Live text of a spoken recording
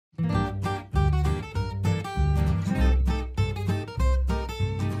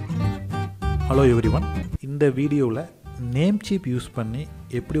Hello everyone. இந்த வீடியோவில் Namecheap use பண்ணி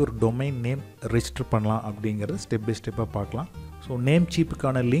எப்படி ஒரு டொமைன் நேம் ரெஜிஸ்டர் பண்ணலாம் அப்படிங்கிறது ஸ்டெப் பை ஸ்டெப்பாக பார்க்கலாம். ஸோ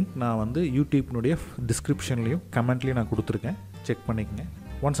Namecheapக்கான லிங்க் நான் வந்து யூடியூப்னுடைய டிஸ்கிரிப்ஷன்லையும் கமெண்ட்லேயும் நான் கொடுத்துருக்கேன், செக் பண்ணிக்கங்க.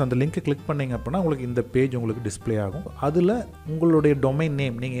 ஒன்ஸ் அந்த லிங்க்கை கிளிக் பண்ணிங்க அப்படின்னா உங்களுக்கு இந்த பேஜ் உங்களுக்கு டிஸ்பிளே ஆகும். அதில் உங்களுடைய டொமைன்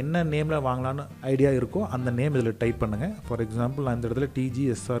நேம் நீங்கள் என்ன நேமில் வாங்கலான்னு ஐடியா இருக்கோ அந்த நேம் இதில் டைப் பண்ணுங்கள். ஃபார் எக்ஸாம்பிள் நான் இந்த இடத்துல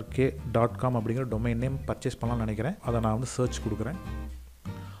tgsrk.com அப்படிங்கிற டொமைன் நேம் பர்ச்சேஸ் பண்ணலாம்னு நினைக்கிறேன். அதை நான் வந்து சர்ச் கொடுக்குறேன்.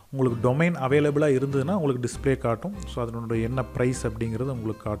 உங்களுக்கு டொமைன் அவைலபிளாக இருந்ததுன்னா உங்களுக்கு டிஸ்பிளே காட்டும். ஸோ அதனுடைய என்ன ப்ரைஸ் அப்படிங்கிறது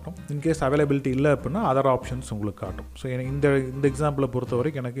உங்களுக்கு காட்டும். இன்கேஸ் அவைலபிலிட்டி இல்லை அப்படின்னா அதர் ஆப்ஷன்ஸ் உங்களுக்கு காட்டும். ஸோ எனக்கு இந்த எக்ஸாம்பிளை பொறுத்த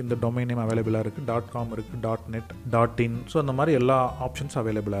வரைக்கும் எனக்கு இந்த டொமைன் நேம் அவைலபிளாக இருக்குது, .com இருக்குது, .net, .in. ஸோ அந்த மாதிரி எல்லா ஆப்ஷன்ஸ்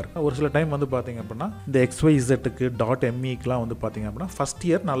அவைலபிளாக இருக்குது. ஒரு சில டைம் வந்து பார்த்திங்க அப்படின்னா இந்த XYZக்கு .meக்குலாம் வந்து பார்த்திங்க அப்படின்னா ஃபஸ்ட்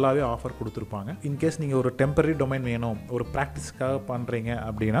இயர் நல்லாவே ஆஃபர் கொடுத்துருப்பாங்க. இன்கேஸ் நீங்கள் ஒரு டெம்பரரி டொமைன் வேணும், ஒரு ப்ராக்டிஸ்க்காக பண்ணுறீங்க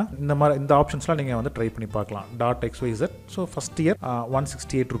அப்படின்னா இந்த ஆப்ஷன்ஸ்லாம் நீங்கள் வந்து ட்ரை பண்ணி பார்க்கலாம். .xyz. So first year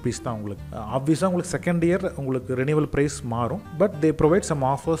 168 rupees தான் உங்களுக்கு. ஆப்வியஸாக உங்களுக்கு செகண்ட் இயர் உங்களுக்கு ரெனிவல் ப்ரைஸ் மாறும், but they provide some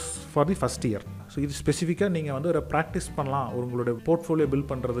offers for the first year. So இது ஸ்பெசிஃபிக்காக நீங்கள் வந்து ஒரு ப்ராக்டிஸ் பண்ணலாம், உங்களுடைய போர்ட்ஃபோலியோ பில்ட்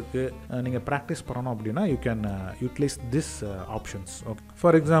பண்ணுறதுக்கு நீங்கள் ப்ராக்டிஸ் பண்ணணும் அப்படின்னா you can utilise this options. Okay,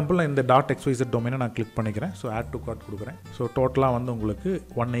 for example நான் இந்த .xyz டொமைனை நான் கிளிக் பண்ணிக்கிறேன். ஸோ ஆட் டு கார்ட் கொடுக்குறேன். ஸோ டோட்டலாக வந்து உங்களுக்கு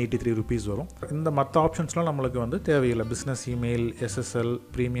 183 rupees வரும். இந்த மற்ற ஆப்ஷன்ஸ்லாம் நம்மளுக்கு வந்து தேவையில்லை. பிஸ்னஸ் இமெயில், SSL,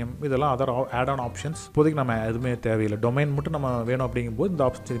 ப்ரீமியம், இதெல்லாம் அதர் ஆட் ஆன் ஆப்ஷன்ஸ். இப்போதைக்கு நம்ம எதுவுமே தேவையில்லை. டொமைன் மட்டும் நம்ம வேணும் அப்படிங்கும்போது இந்த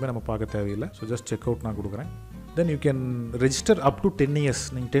ஆப்ஷன்ஸ் எதுவுமே நம்ம பார்க்க தேவையில்லை. ஸோ ஜஸ்ட் செக் அவுட் நான் கொடுக்குறேன். Then you can register up to 10 years.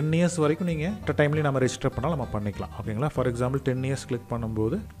 நீங்கள் 10 years வரைக்கும் நீங்கள் அட் டைம்லேயே நம்ம ரெஜிஸ்டர் பண்ணால் நம்ம பண்ணிக்கலாம். ஓகேங்களா? ஃபார் எக்ஸாம்பிள் 10 years கிளிக்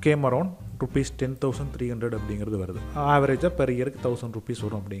பண்ணும்போது கேம் அரௌண்ட் ₹10,300 அப்படிங்கிறது வருது. ஆவரேஜாக பெர் இயருக்கு ₹1,000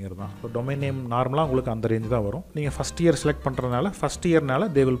 வரும் அப்படிங்கிறது தான். ஸோ டொமைன் நேம் நார்மலாக உங்களுக்கு அந்த ரேஞ்ச் தான் வரும். நீங்கள் ஃபஸ்ட் இயர் செலக்ட் பண்ணுறதுனால first இயர்னால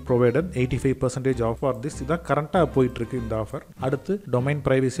they will provided 85% of for this. இதான் கரண்ட்டாக போயிட்டுருக்கு இந்த ஆஃபர். அடுத்து டொமைன்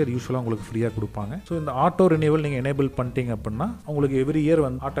ப்ரைவசி யூஸ்வலாக உங்களுக்கு ஃப்ரீயாக கொடுப்பாங்க. ஸோ இந்த ஆட்டோ ரினியூவல் நீங்கள் எனேபிள் பண்ணிட்டீங்க அப்படின்னா உங்களுக்கு எவ்ரி இயர்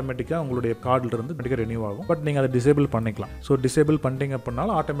வந்து ஆட்டோமேட்டிக்காக உங்களுடைய கார்டில் இருந்து ரெனியூ ஆகும். பட் நீங்கள் அதை டிசேபிள் பண்ணிக்கலாம். ஸோ டிசேபிள் பண்ணிட்டீங்க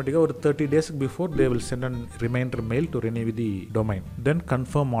அப்படின்னாலும் ஆட்டோமேட்டிக்காக ஒரு 30 days before they will send and reminder mail to renew the domain. Then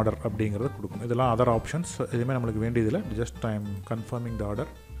confirm order அப்படிங்கிறது கொடுக்கும். இதெல்லாம் அதர் ஆப்ஷன்ஸ், எதுவுமே நம்மளுக்கு வேண்டியதில்லை. Just I am confirming the order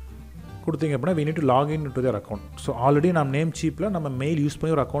கொடுத்தீங்க அப்படின்னா we need to log in into their account. So already நம்ம Namecheapல நம்ம மெயில் யூஸ்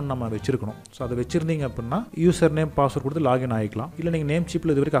பண்ணி ஒரு அக்கௌண்ட் நம்ம வச்சிருக்கணும். ஸோ அதை வச்சிருந்தீங்க அப்படின்னா யூசர் நேம் பாஸ்வேர்ட் கொடுத்து லாகின் ஆகிக்கலாம். இல்லை நீங்கள்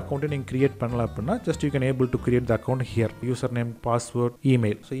Namecheapல இது வரைக்கும் அக்கௌண்ட்டை நீங்கள் கிரியேட் பண்ணல அப்படின்னா just you can able to create the account here. User name, password,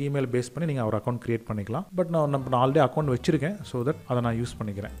 email. So email base பண்ணி நீங்கள் ஒரு அக்கௌண்ட் கிரியேட் பண்ணிக்கலாம். பட் நான் ஆல்ரெடி அக்கௌண்ட் வச்சிருக்கேன். ஸோ தட் அதை நான் யூஸ்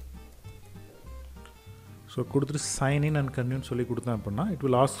பண்ணிக்கிறேன். ஸோ கொடுத்துட்டு சைன் இன் அண்ட் கன்டினியூன்னு சொல்லி கொடுத்தேன் அப்படின்னா it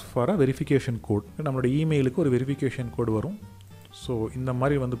will ask for a verification code. நம்மளோட இமெயிலுக்கு ஒரு வெரிஃபிகேஷன் கோடு வரும். ஸோ இந்த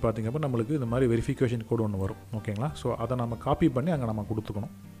மாதிரி வந்து பார்த்திங்க அப்போ நம்மளுக்கு இந்த மாதிரி வெரிஃபிகேஷன் கோடு ஒன்று வரும். ஓகேங்களா? ஸோ அதை நம்ம காப்பி பண்ணி அங்கே நம்ம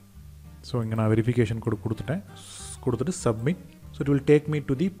கொடுத்துக்கணும். ஸோ இங்கே நான் வெரிஃபிகேஷன் கோடு கொடுத்துட்டு submit. So it will take me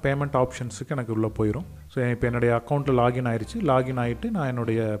to the payment ஆப்ஷன்ஸுக்கு எனக்கு உள்ளே போயிடும். ஸோ இப்போ என்னுடைய அக்கௌண்ட்டில் லாகின் ஆயிடுச்சு. லாகின் ஆகிட்டு நான்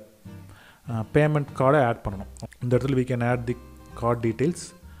என்னுடைய பேமெண்ட் கார்டை ஆட் பண்ணணும். இந்த இடத்துல we can add the card details,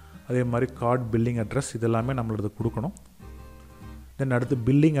 அதே மாதிரி கார்டு பில்லிங் அட்ரஸ், இதெல்லாமே நம்மளது கொடுக்கணும். தென் அடுத்து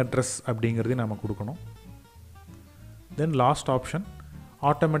பில்லிங் அட்ரஸ் அப்படிங்கிறதையும் நம்ம கொடுக்கணும். Then last option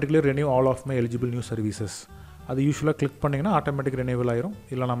automatically renew all of my eligible new services. அது யூஸ்வலாக கிளிக் பண்ணிங்கன்னா ஆட்டோமேட்டிக் ரெனியூவல் ஆயிரும்.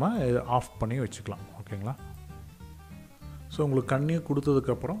 இல்லை நம்ம ஆஃப் பண்ணி வச்சுக்கலாம். ஓகேங்களா? ஸோ உங்களுக்கு கன்னியூ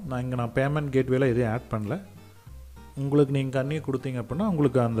கொடுத்ததுக்கப்புறம் நான் பேமெண்ட் கேட்வேல எதையும் ஆட் பண்ணல. உங்களுக்கு நீங்கள் கன்னியூ கொடுத்தீங்க அப்படின்னா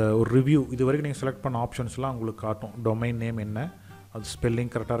உங்களுக்கு அந்த ஒரு ரிவ்யூ, இது வரைக்கும் நீங்கள் செலக்ட் பண்ண ஆப்ஷன்ஸ்லாம் உங்களுக்கு காட்டும். டொமைன் நேம் என்ன, அது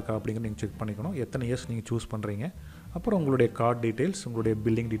ஸ்பெல்லிங் கரெக்டாக இருக்கா அப்படிங்கிறது நீங்கள் செக் பண்ணிக்கணும். எத்தனை இயர்ஸ் நீங்கள் சூஸ் பண்ணுறீங்க, அப்புறம் உங்களுடைய கார்டு டீட்டெயில்ஸ், உங்களுடைய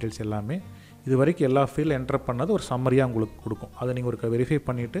பில்லிங் டீட்டெயில்ஸ் எல்லாமே இது வரைக்கும் எல்லா ஃபீல்டு என்டர் பண்ணது ஒரு சம்மரியாக உங்களுக்கு கொடுக்கும். அதை நீங்கள் ஒரு வெரிஃபை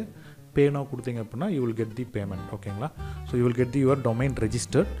பண்ணிவிட்டு பே நவ் கொடுத்தீங்க அப்படின்னா you will get the payment. ஓகேங்களா? So you will get the your domain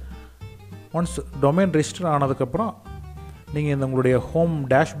registered. Once domain register ஆனதுக்கப்புறம் நீங்கள் இந்த உங்களுடைய ஹோம்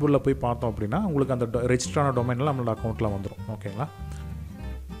டேஷ்போர்டில் போய் பார்த்தோம் அப்படின்னா உங்களுக்கு அந்த ரெஜிஸ்டரான டொமைன்லாம் நம்மளோட அக்கௌண்ட்டில் வந்துடும். ஓகேங்களா?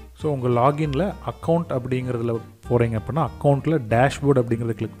 ஸோ உங்கள் லாகின்ல அக்கௌண்ட் அப்படிங்கிறதுல போகிறீங்க அப்படின்னா அக்கௌண்ட்டில் டேஷ்போர்டு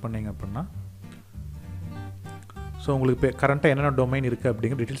அப்படிங்கிறத கிளிக் பண்ணிங்க அப்படின்னா ஸோ உங்களுக்கு இப்போ கரண்ட்டாக என்னென்ன டொமைன் இருக்குது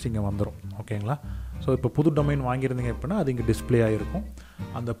அப்படிங்கிற டீட்டெயில்ஸ் இங்கே வந்துடும். ஓகேங்களா? ஸோ இப்போ புது டொமைன் வாங்கியிருந்தீங்க அப்படின்னா அது இங்கே டிஸ்பிளே ஆகிருக்கும்.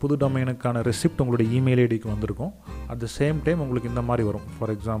 அந்த புது டொமைனுக்கான ரெசிப்ட் உங்களுடைய இமெயில் ஐடிக்கு வந்திருக்கும். அட் த சேம் டைம் உங்களுக்கு இந்த மாதிரி வரும்.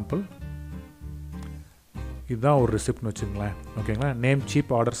 ஃபார் எக்ஸாம்பிள் இதுதான் ஒரு ரெசிப்ட்னு வச்சுங்களேன். ஓகேங்களா? Namecheap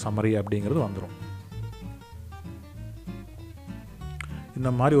ஆர்டர் சம்மரி அப்படிங்கிறது வந்துடும்.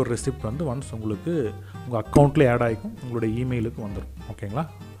 இந்த மாதிரி ஒரு ரெசிப்ட் வந்து ஒன்ஸ் உங்களுக்கு உங்கள் அக்கௌண்ட்லேயே ஆட் ஆகிக்கும், உங்களுடைய இமெயிலுக்கு வந்துடும். ஓகேங்களா?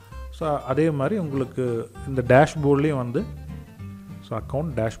 ஸோ அதே மாதிரி உங்களுக்கு இந்த டேஷ்போர்ட்லேயும் வந்து ஸோ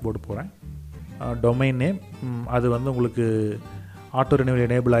அக்கௌண்ட் டேஷ்போர்டு போகிறேன். டொமைன் நேம் அது வந்து உங்களுக்கு ஆட்டோ ரினியூவல்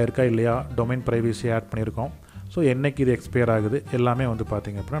எனேபிள் ஆகிருக்கா இல்லையா, டொமைன் ப்ரைவசி ஆட் பண்ணியிருக்கோம். ஸோ என்னைக்கு இது எக்ஸ்பயர் ஆகுது எல்லாமே வந்து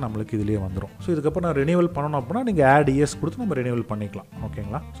பார்த்திங்க அப்படின்னா நம்மளுக்கு இதுலேயே வந்துடும். ஸோ இதுக்கப்புறம் நான் ரினியூவல் பண்ணணும் அப்படின்னா நீங்கள் ஆட் இயர்ஸ் கொடுத்து நம்ம ரினியூவல் பண்ணிக்கலாம்.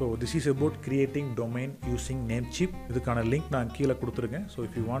 ஓகேங்களா? So this is about creating domain using நேம்சீப். இதுக்கான லிங்க் நான் கீழே கொடுத்துருக்கேன். So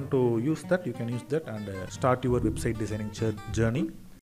if you want to use that you can use that and start your website designing journey.